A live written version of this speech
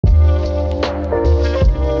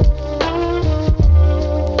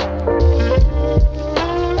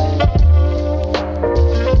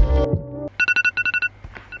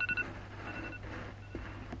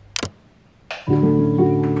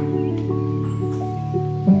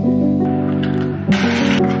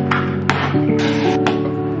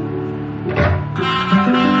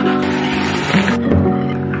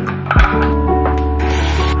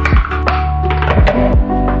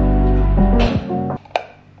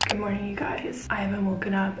morning, you guys. I haven't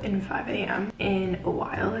woken up in 5 a.m. in a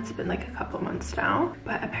while. It's been like a couple months now,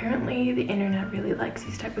 but apparently the internet really likes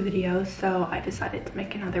these type of videos, so I decided to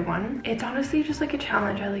make another one. It's honestly just like a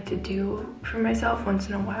challenge I like to do for myself once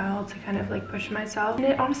in a while to kind of like push myself, and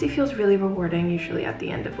it honestly feels really rewarding usually at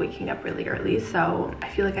the end of waking up really early. So I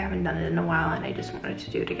feel like I haven't done it in a while, and I just wanted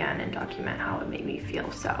to do it again and document how it made me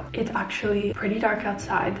feel. So it's actually pretty dark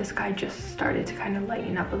outside. The sky just started to kind of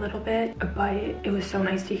lighten up a little bit, but it was so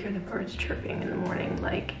nice to hear the birds chirping in the morning.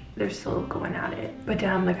 Like, they're still going at it. But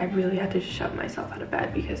damn, like I really had to shove myself out of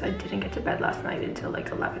bed because I didn't get to bed last night until like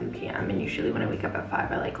 11 p.m. and usually when I wake up at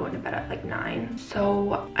 5, I like going to bed at like 9.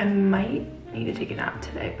 So I might need to take a nap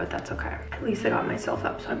today, but that's okay. At least I got myself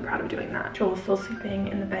up, so I'm proud of doing that. Joel's still sleeping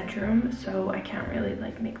in the bedroom, so I can't really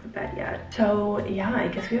like make the bed yet. So yeah, I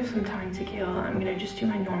guess we have some time to kill. I'm gonna just do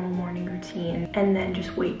my normal morning routine and then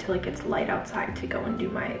just wait till it gets light outside to go and do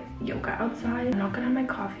my yoga outside. I'm not gonna have my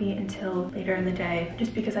coffee until later in the day,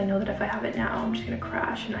 just because I know that if I have it now, I'm just gonna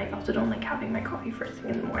crash, and I also don't like having my coffee first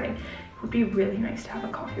thing in the morning. It would be really nice to have a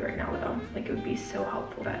coffee right now though. Like, it would be so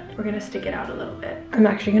helpful, but we're gonna stick it out a little bit. I'm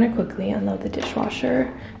actually gonna quickly unload the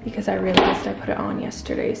dishwasher because I realized I put it on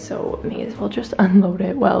yesterday, so may as well just unload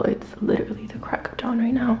it. Well, it's literally the crack of dawn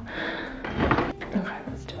right now. Okay,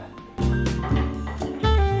 let's do it.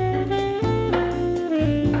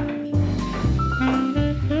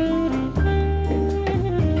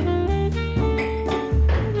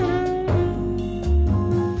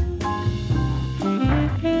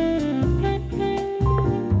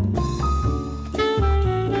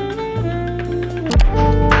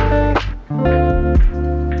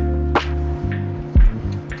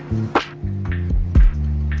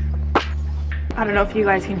 I don't know if you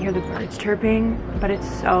guys can hear the birds chirping, but it's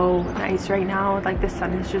so nice right now. Like, the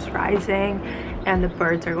sun is just rising and the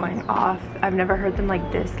birds are going off. I've never heard them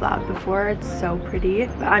like this loud before. It's so pretty.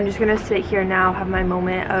 But I'm just gonna sit here now, have my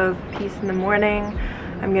moment of peace in the morning.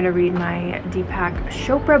 I'm gonna read my Deepak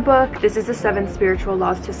Chopra book. This is the 7 Spiritual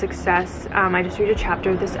Laws to Success. I just read a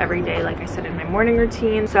chapter of this every day, like I said, in my morning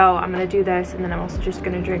routine. So I'm gonna do this, and then I'm also just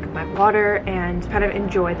gonna drink my water and kind of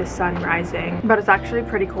enjoy the sun rising. But it's actually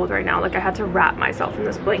pretty cold right now. Like, I had to wrap myself in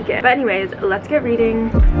this blanket. But anyways, let's get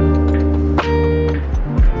reading.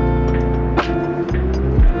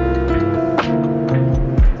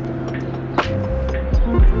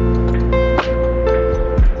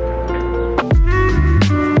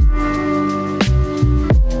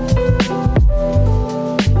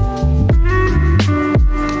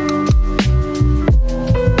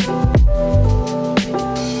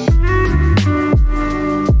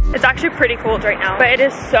 Pretty cold right now, but it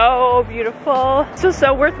is so beautiful.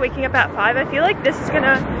 So worth waking up at 5. I feel like this is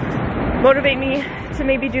gonna motivate me to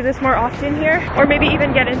maybe do this more often here, or maybe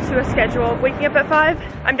even get into a schedule of waking up at 5.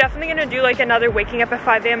 I'm definitely gonna do like another waking up at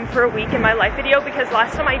 5 a.m. for a week in my life video, because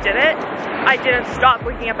last time I did it, I didn't stop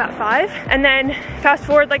waking up at 5. And then fast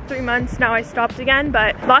forward like 3 months, now I stopped again.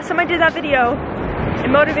 But last time I did that video, it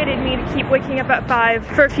motivated me to keep waking up at 5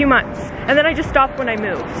 for a few months. And then I just stopped when I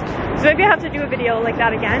moved. So maybe I have to do a video like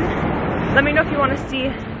that again. Let me know if you want to see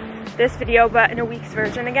this video, but in a week's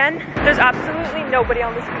version again. There's absolutely nobody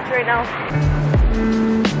on this beach right now.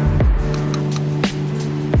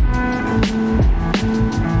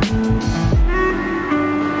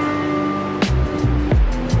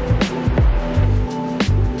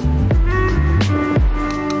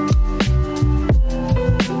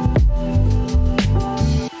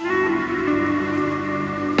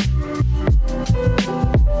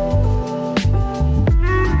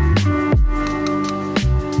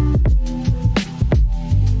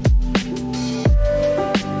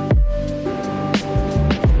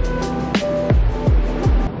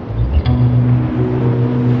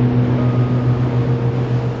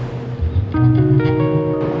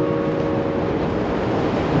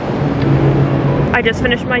 I just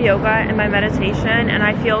finished my yoga and my meditation, and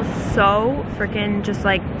I feel so freaking just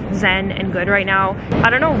like zen and good right now.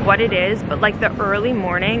 I don't know what it is, but like the early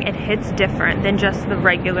morning, it hits different than just the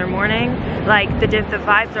regular morning. Like the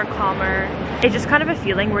vibes are calmer. It's just kind of a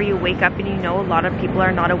feeling where you wake up and you know a lot of people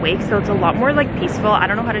are not awake, so it's a lot more like peaceful. I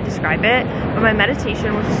don't know how to describe it, but my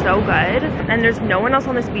meditation was so good, and there's no one else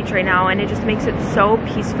on this beach right now, and it just makes it so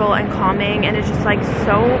peaceful and calming, and it's just like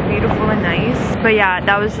so beautiful and nice. But yeah,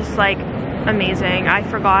 that was just like amazing. I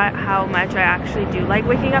forgot how much I actually do like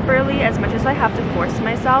waking up early. As much as I have to force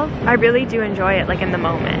myself, I really do enjoy it, like in the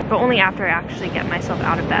moment, but only after I actually get myself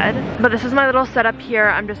out of bed. But this is my little setup here.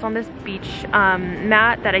 I'm just on this beach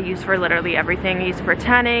mat that I use for literally everything. I use it for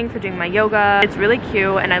tanning, for doing my yoga. It's really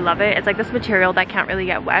cute and I love it. It's like this material that can't really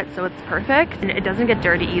get wet, so it's perfect, and it doesn't get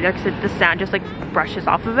dirty either because the sand just like brushes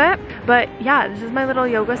off of it. But yeah, this is my little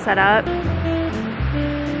yoga setup.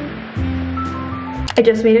 I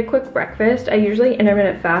just made a quick breakfast. I usually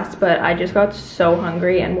intermittent fast, but I just got so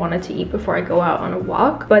hungry and wanted to eat before I go out on a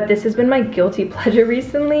walk. But this has been my guilty pleasure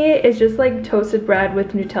recently. It's just like toasted bread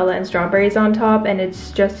with Nutella and strawberries on top, and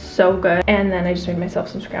it's just so good. And then I just made myself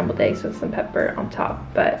some scrambled eggs with some pepper on top.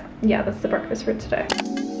 But yeah, that's the breakfast for today.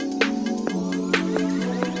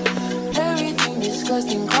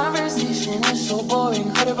 Disgusting conversation is so boring.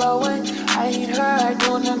 Heard about what I hate her, I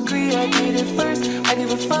don't agree. I did it first, I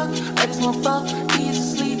give a fuck, I just want fun.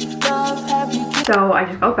 So I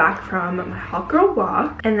just got back from my hot girl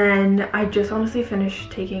walk, and then I just honestly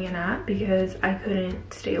finished taking a nap because I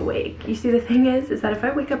couldn't stay awake. You see, the thing is that if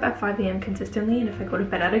I wake up at 5 a.m. consistently and if I go to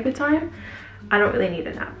bed at a good time, I don't really need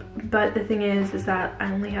a nap. But the thing is that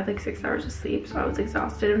I only had like 6 hours of sleep, so I was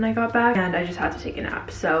exhausted when I got back and I just had to take a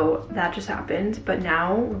nap. So that just happened, but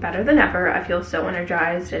now we're better than ever. I feel so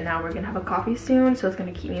energized, and now we're gonna have a coffee soon, so it's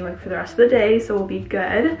gonna keep me awake for the rest of the day, so we'll be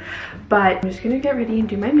good. But I'm just gonna get ready and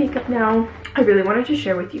do my makeup now. I really wanted to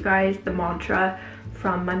share with you guys the mantra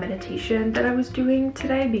from my meditation that I was doing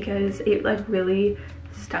today because it like really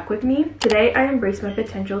stuck with me. Today, I embrace my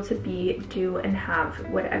potential to be, do, and have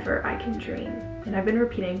whatever I can dream. And I've been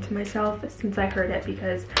repeating to myself since I heard it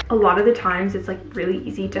because a lot of the times it's like really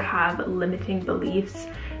easy to have limiting beliefs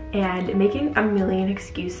and making a million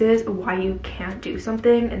excuses why you can't do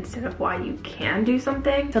something instead of why you can do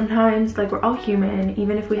something. Sometimes, like, we're all human.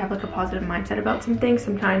 Even if we have like a positive mindset about something,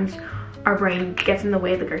 sometimes our brain gets in the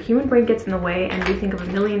way, like our human brain gets in the way, and we think of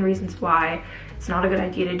a million reasons why it's not a good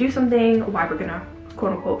idea to do something, why we're gonna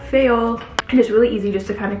quote unquote fail. And it's really easy just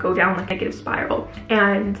to kind of go down like a negative spiral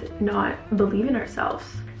and not believe in ourselves.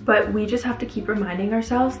 But we just have to keep reminding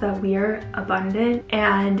ourselves that we are abundant,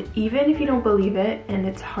 and even if you don't believe it and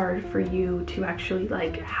it's hard for you to actually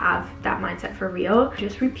like have that mindset for real,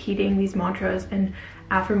 just repeating these mantras and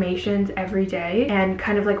affirmations every day and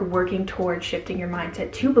kind of like working towards shifting your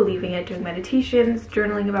mindset to believing it, doing meditations,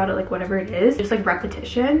 journaling about it, like whatever it is, just like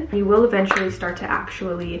repetition, you will eventually start to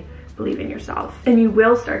actually believe in yourself, and you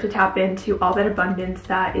will start to tap into all that abundance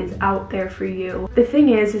that is out there for you. The thing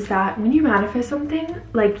is that when you manifest something,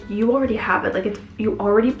 like, you already have it, like you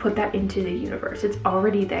already put that into the universe, it's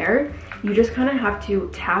already there. You just kind of have to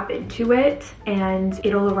tap into it and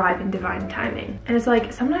it'll arrive in divine timing. And it's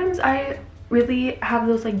like, sometimes I really have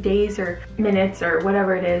those like days or minutes or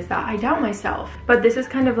whatever it is that I doubt myself, but this is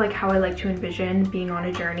kind of like how I like to envision being on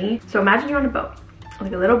a journey. So imagine you're on a boat,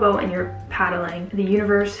 like a little boat, and you're paddling. The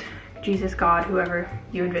universe, Jesus, God, whoever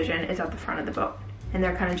you envision, is at the front of the boat, and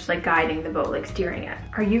they're kind of just like guiding the boat, like steering it.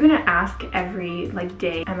 Are you gonna ask every like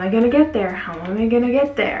day, am I gonna get there? How am I gonna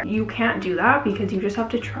get there? You can't do that, because you just have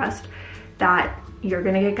to trust that you're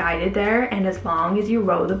gonna get guided there, and as long as you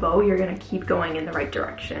row the boat, you're gonna keep going in the right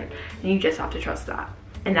direction, and you just have to trust that.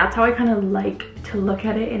 And that's how I kind of like to look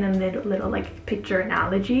at it in a little like picture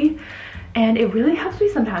analogy. And it really helps me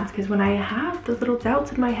sometimes, because when I have those little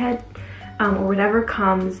doubts in my head, or whatever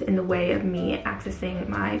comes in the way of me accessing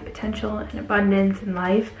my potential and abundance in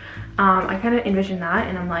life, I kind of envision that,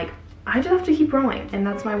 and I'm like, I just have to keep growing, and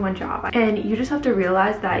that's my one job. And you just have to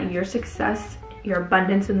realize that your success, your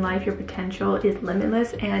abundance in life, your potential is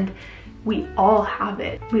limitless, and we all have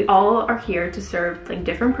it. We all are here to serve like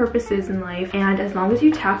different purposes in life, and as long as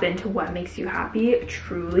you tap into what makes you happy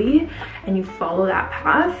truly and you follow that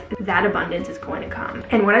path, that abundance is going to come.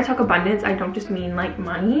 And when I talk abundance, I don't just mean like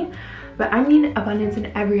money, but I mean abundance in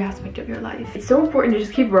every aspect of your life. It's so important to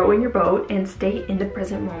just keep rowing your boat and stay in the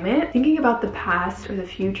present moment. Thinking about the past or the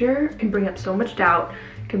future can bring up so much doubt,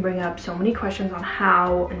 can bring up so many questions on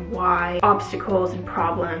how and why, obstacles and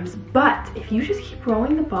problems. But if you just keep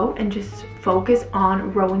rowing the boat and just focus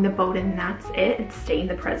on rowing the boat and that's it, and stay in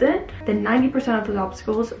the present, then 90% of those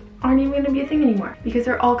obstacles aren't even gonna be a thing anymore, because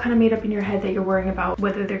they're all kind of made up in your head that you're worrying about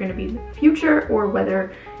whether they're gonna be in the future or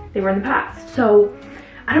whether they were in the past. So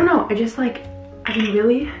I don't know, I just like I've been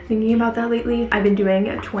really thinking about that lately. I've been doing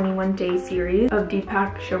a 21-day series of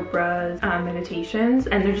Deepak Chopra's meditations,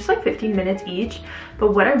 and they're just like 15 minutes each.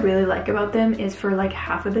 But what I really like about them is for like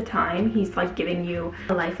half of the time, he's like giving you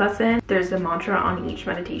a life lesson. There's a mantra on each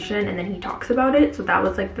meditation and then he talks about it. So that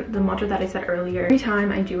was like the mantra that I said earlier. Every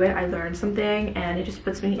time I do it, I learn something and it just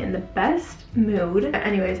puts me in the best mood.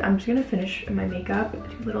 Anyways, I'm just gonna finish my makeup,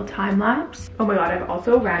 do a little time lapse. Oh my god, I've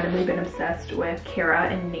also randomly been obsessed with Kara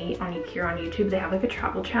and Nate on YouTube. They have like a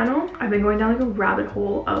travel channel. I've been going down like a rabbit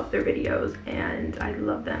hole of their videos and I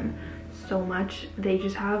love them so much. They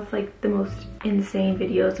just have like the most insane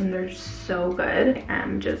videos and they're so good.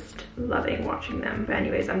 I'm just loving watching them. But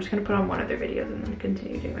anyways, I'm just gonna put on one of their videos and then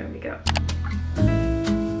continue doing my makeup.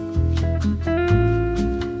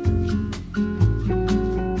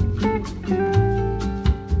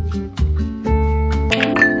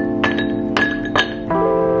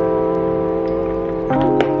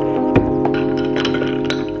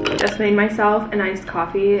 Made myself an iced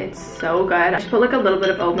coffee. It's so good. I just put like a little bit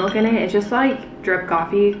of oat milk in it. It's just like drip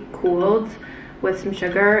coffee cooled with some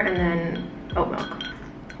sugar and then oat milk.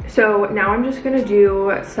 So now I'm just gonna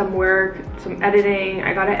do some work, some editing.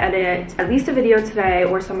 I gotta edit at least a video today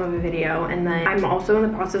or some of a video, and then I'm also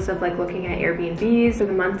in the process of like looking at Airbnbs for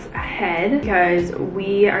the months ahead because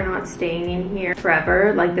we are not staying in here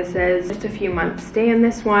forever. Like this is just a few months stay in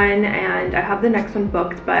this one and I have the next one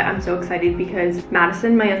booked, but I'm so excited because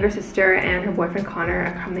Madison, my younger sister, and her boyfriend Connor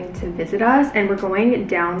are coming to visit us and we're going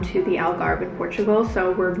down to the Algarve in Portugal.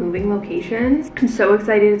 So we're moving locations. I'm so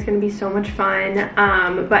excited. It's gonna be so much fun.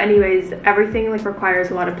 But anyways, everything like requires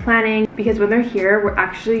a lot of planning because when they're here, we're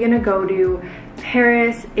actually gonna go to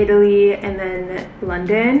Paris, Italy, and then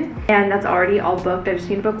London, and that's already all booked. I just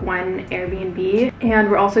need to book one Airbnb, and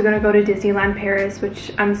we're also gonna go to Disneyland Paris,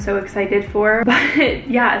 which I'm so excited for. But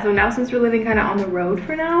yeah, so now since we're living kind of on the road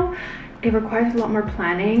for now, it requires a lot more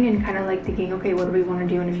planning and kind of like thinking, okay, what do we want to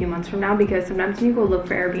do in a few months from now? Because sometimes when you go look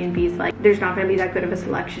for Airbnbs, like there's not going to be that good of a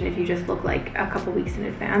selection if you just look like a couple weeks in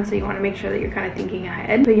advance. So you want to make sure that you're kind of thinking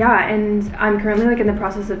ahead. But yeah, and I'm currently like in the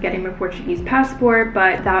process of getting my Portuguese passport,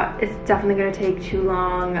 but that is definitely going to take too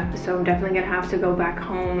long. So I'm definitely going to have to go back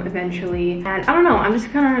home eventually. And I don't know, I'm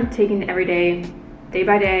just kind of taking it every day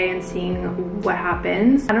by day and seeing what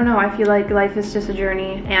happens. I don't know, I feel like life is just a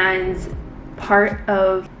journey, and part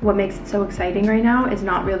of what makes it so exciting right now is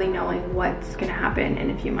not really knowing what's gonna happen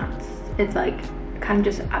in a few months. It's like kind of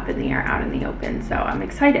just up in the air, out in the open. So I'm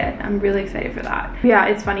excited. I'm really excited for that. Yeah,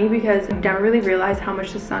 it's funny because I've never really realized how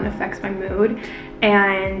much the sun affects my mood,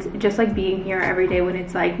 and just like being here every day when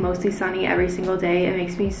it's like mostly sunny every single day, it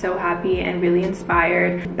makes me so happy and really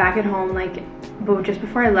inspired. Back at home, like just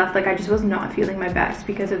before I left, like I just was not feeling my best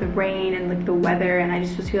because of the rain and like the weather, and I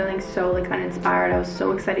just was feeling so like uninspired. I was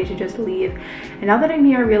so excited to just leave, and now that I'm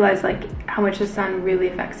here I realize like how much the sun really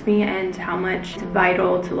affects me and how much it's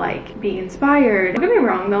vital to like being inspired. Don't get me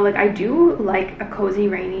wrong though, like I do like a cozy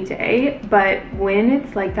rainy day, but when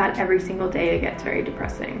it's like that every single day, it gets very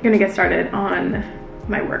depressing. I'm gonna get started on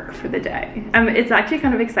my work for the day. It's actually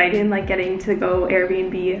kind of exciting, like getting to go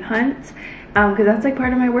Airbnb hunt, because that's like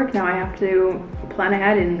part of my work now. I have to plan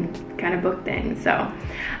ahead and kind of book things, so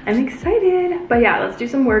I'm excited. But yeah, let's do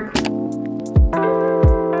some work.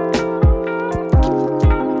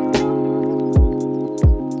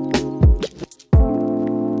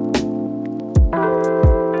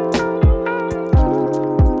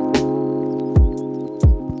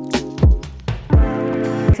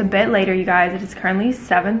 A bit later, you guys. It is currently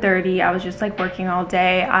 7:30. I was just like working all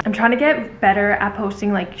day. I'm trying to get better at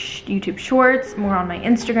posting like YouTube shorts, more on my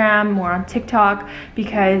Instagram, more on TikTok,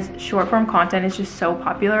 because short form content is just so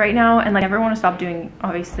popular right now, and like I never want to stop doing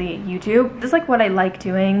obviously YouTube. This is like what I like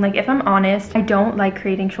doing. Like if I'm honest, I don't like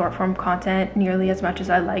creating short form content nearly as much as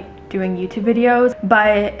I like doing YouTube videos,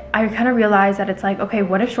 but I kind of realized that it's like, okay,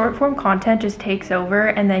 what if short form content just takes over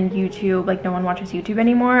and then YouTube, like no one watches YouTube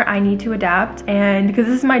anymore? I need to adapt, and because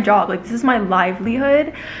this is my job, like this is my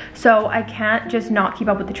livelihood, so I can't just not keep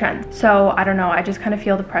up with the trends. So I don't know, I just kind of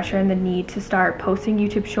feel the pressure and the need to start posting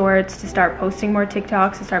YouTube shorts, to start posting more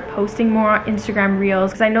TikToks, to start posting more Instagram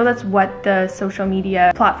reels, because I know that's what the social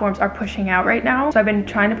media platforms are pushing out right now. So I've been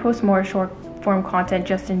trying to post more short form content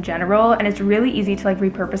just in general, and it's really easy to like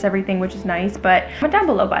repurpose everything, which is nice. But comment down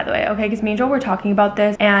below, by the way, okay, because me and Joel were talking about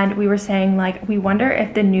this and we were saying like we wonder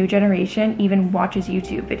if the new generation even watches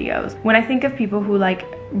YouTube videos. When I think of people who like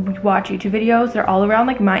watch YouTube videos, they're all around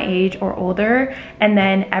like my age or older. And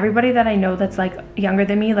then everybody that I know that's like younger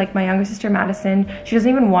than me, like my younger sister Madison, she doesn't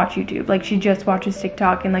even watch YouTube. Like she just watches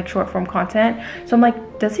TikTok and like short form content. So I'm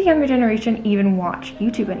like, does the younger generation even watch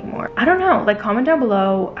YouTube anymore? I don't know. Like comment down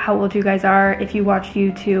below how old you guys are, if you watch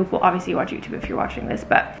YouTube. Well, obviously you watch YouTube if you're watching this,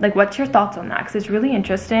 but like what's your thoughts on that? Because it's really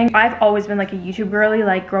interesting. I've always been like a YouTube girly.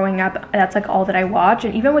 Like growing up, that's like all that I watch.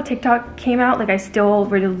 And even when TikTok came out, like I still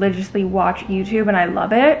religiously watch YouTube and I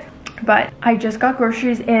love it. But I just got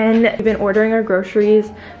groceries in. We've been ordering our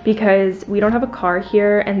groceries because we don't have a car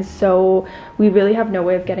here, and so we really have no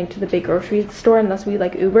way of getting to the big grocery store unless we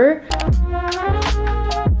like Uber.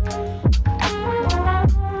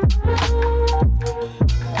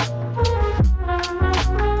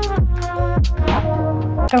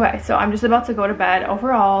 Okay, so I'm just about to go to bed.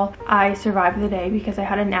 Overall, I survived the day because I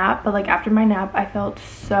had a nap, but like after my nap, I felt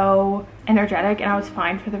so energetic and I was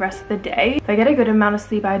fine for the rest of the day. If I get a good amount of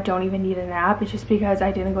sleep, I don't even need a nap. It's just because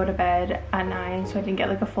I didn't go to bed at 9, so I didn't get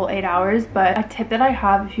like a full 8 hours. But a tip that I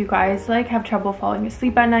have, if you guys like have trouble falling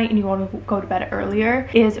asleep at night and you want to go to bed earlier,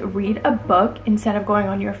 is read a book instead of going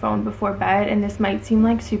on your phone before bed. And this might seem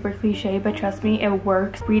like super cliche, but trust me, it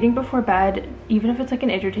works. Reading before bed, even if it's like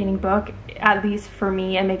an entertaining book, at least for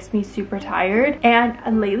me, it makes me super tired.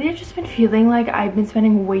 And lately I've just been feeling like I've been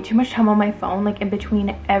spending way too much time on my phone. Like in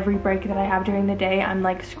between every break that I have during the day, I'm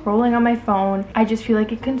like scrolling on my phone. I just feel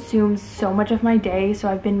like it consumes so much of my day, so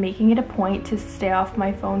I've been making it a point to stay off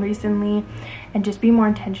my phone recently and just be more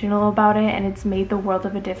intentional about it, and it's made the world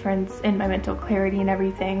of a difference in my mental clarity and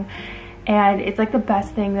everything. And it's like the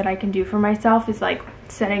best thing that I can do for myself is like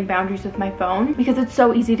setting boundaries with my phone, because it's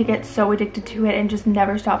so easy to get so addicted to it and just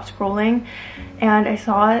never stop scrolling. And I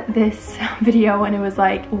saw this video and it was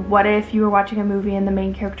like, what if you were watching a movie and the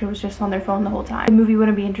main character was just on their phone the whole time? The movie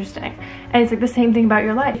wouldn't be interesting. And it's like the same thing about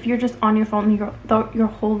your life. If you're just on your phone your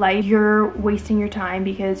whole life, you're wasting your time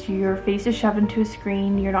because your face is shoved into a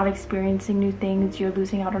screen, you're not experiencing new things, you're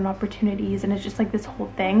losing out on opportunities, and it's just like this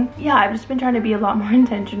whole thing. Yeah, I've just been trying to be a lot more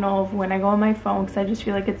intentional of when I go on my phone, because I just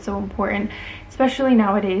feel like it's so important, especially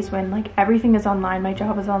nowadays when like everything is online, my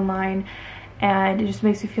job is online, and it just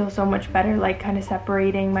makes me feel so much better, like kind of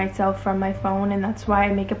separating myself from my phone. And that's why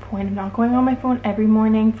I make a point of not going on my phone every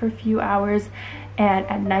morning for a few hours and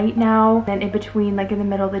at night now, and in between, like in the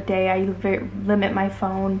middle of the day, I limit my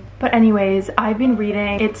phone. But anyways, I've been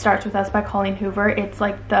reading It Starts With Us by Colleen Hoover. It's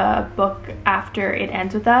like the book after It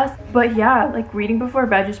Ends With Us. But yeah, like reading before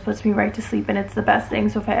bed just puts me right to sleep, and it's the best thing.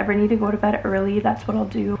 So if I ever need to go to bed early, that's what I'll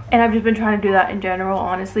do. And I've just been trying to do that in general,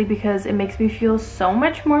 honestly, because it makes me feel so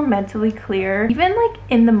much more mentally clear. Even like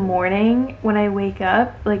in the morning when I wake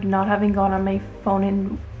up, like not having gone on my phone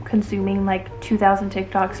and consuming like 2,000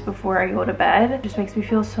 TikToks before I go to bed, it just makes me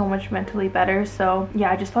feel so much mentally better. So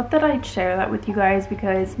yeah, I just thought that I'd share that with you guys,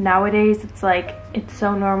 because nowadays it's like it's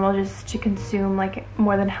so normal just to consume like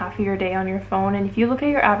more than half of your day on your phone. And if you look at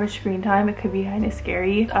your average screen time, it could be kind of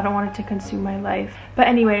scary. I don't want it to consume my life. But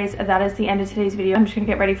anyways, that is the end of today's video. I'm just gonna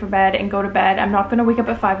get ready for bed and go to bed. I'm not gonna wake up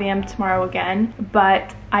at 5 a.m. tomorrow again,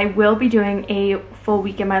 but I will be doing a full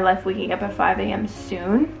week in my life waking up at 5 a.m.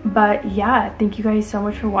 soon. But yeah, thank you guys so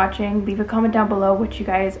much for watching. Leave a comment down below what you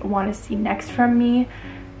guys want to see next from me,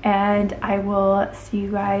 and I will see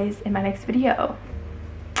you guys in my next video.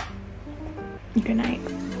 Good night.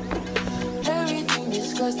 Everything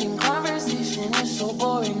disgusting, conversation is so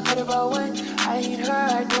boring. Heard about when I hate her,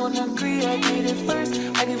 I don't agree. I did it first,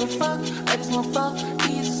 I give a fuck, I just want fun.